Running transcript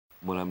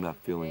when I'm not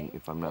feeling,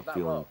 if I'm not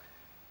feeling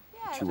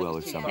too well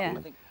or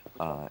something.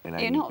 And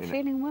You're not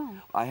feeling well.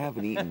 I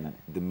haven't eaten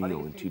the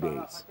meal in 2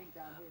 days.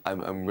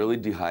 I'm really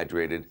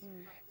dehydrated,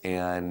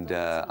 and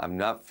I'm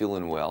not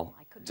feeling well.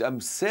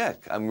 I'm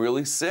sick. I'm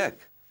really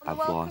sick. I've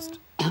lost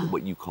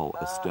what you call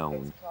a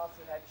stone.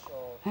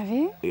 Have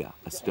you? Yeah,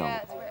 a stone.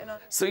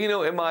 So, you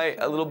know, am I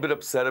a little bit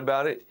upset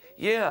about it?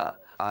 Yeah.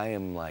 I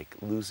am, like,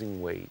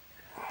 losing weight.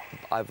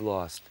 I've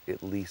lost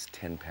at least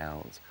 10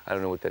 pounds. I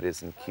don't know what that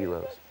is in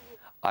kilos.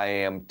 I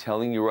am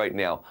telling you right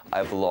now,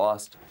 I've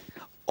lost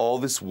all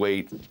this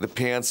weight. The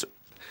pants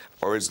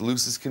are as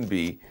loose as can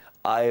be.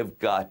 I have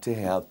got to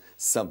have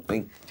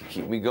something to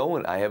keep me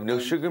going. I have no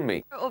sugar in me.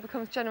 It all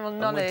becomes general I'm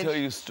knowledge. gonna tell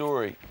you a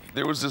story.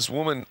 There was this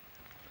woman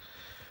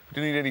who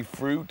didn't eat any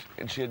fruit,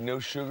 and she had no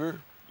sugar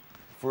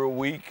for a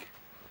week,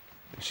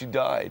 and she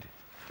died.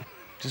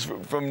 Just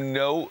from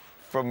no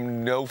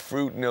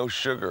fruit, no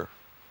sugar.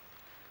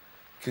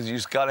 Because you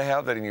just gotta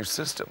have that in your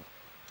system.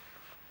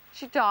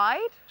 She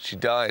died? She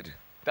died.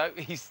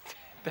 Dave's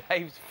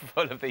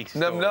full of these stories.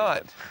 No, I'm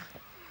not.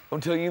 I'm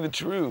telling you the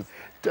truth.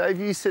 Dave,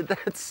 you said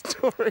that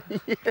story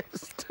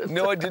yesterday.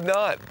 No, I did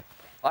not.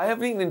 I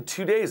haven't eaten in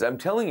 2 days, I'm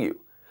telling you.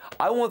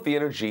 I want the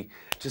energy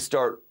to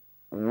start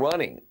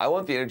running. I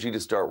want the energy to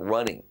start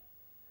running,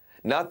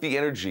 not the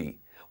energy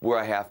where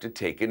I have to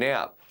take a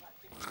nap.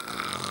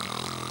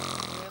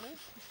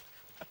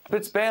 But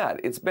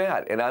it's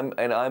bad, and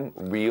I'm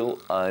real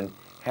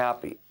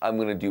unhappy. I'm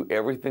gonna do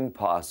everything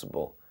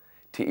possible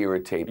to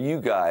irritate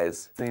you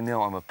guys. They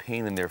know I'm a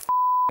pain in their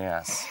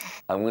ass.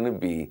 I'm gonna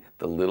be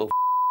the little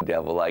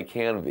devil I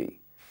can be.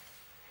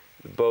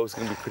 The bow's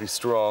gonna be pretty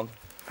strong.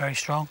 Very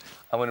strong.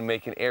 I'm gonna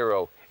make an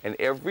arrow, and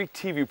every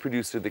TV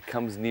producer that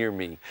comes near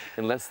me,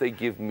 unless they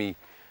give me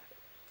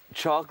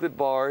chocolate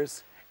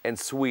bars and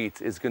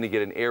sweets, is gonna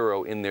get an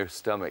arrow in their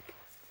stomach.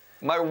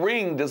 My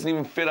ring doesn't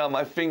even fit on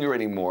my finger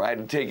anymore. I had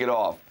to take it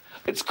off.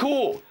 It's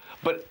cool,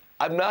 but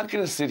I'm not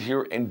gonna sit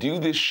here and do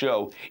this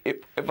show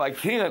if I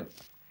can't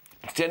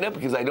stand up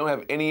because I don't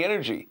have any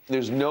energy.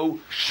 There's no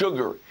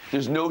sugar.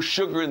 There's no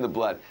sugar in the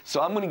blood. So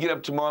I'm gonna get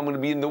up tomorrow, I'm gonna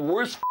be in the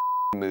worst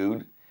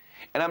mood,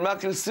 and I'm not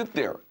gonna sit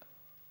there.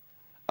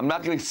 I'm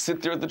not gonna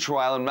sit there at the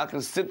trial. I'm not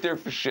gonna sit there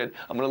for shit.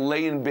 I'm gonna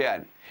lay in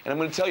bed. And I'm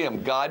gonna tell you,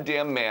 I'm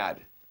goddamn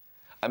mad.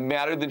 I'm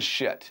madder than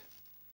shit.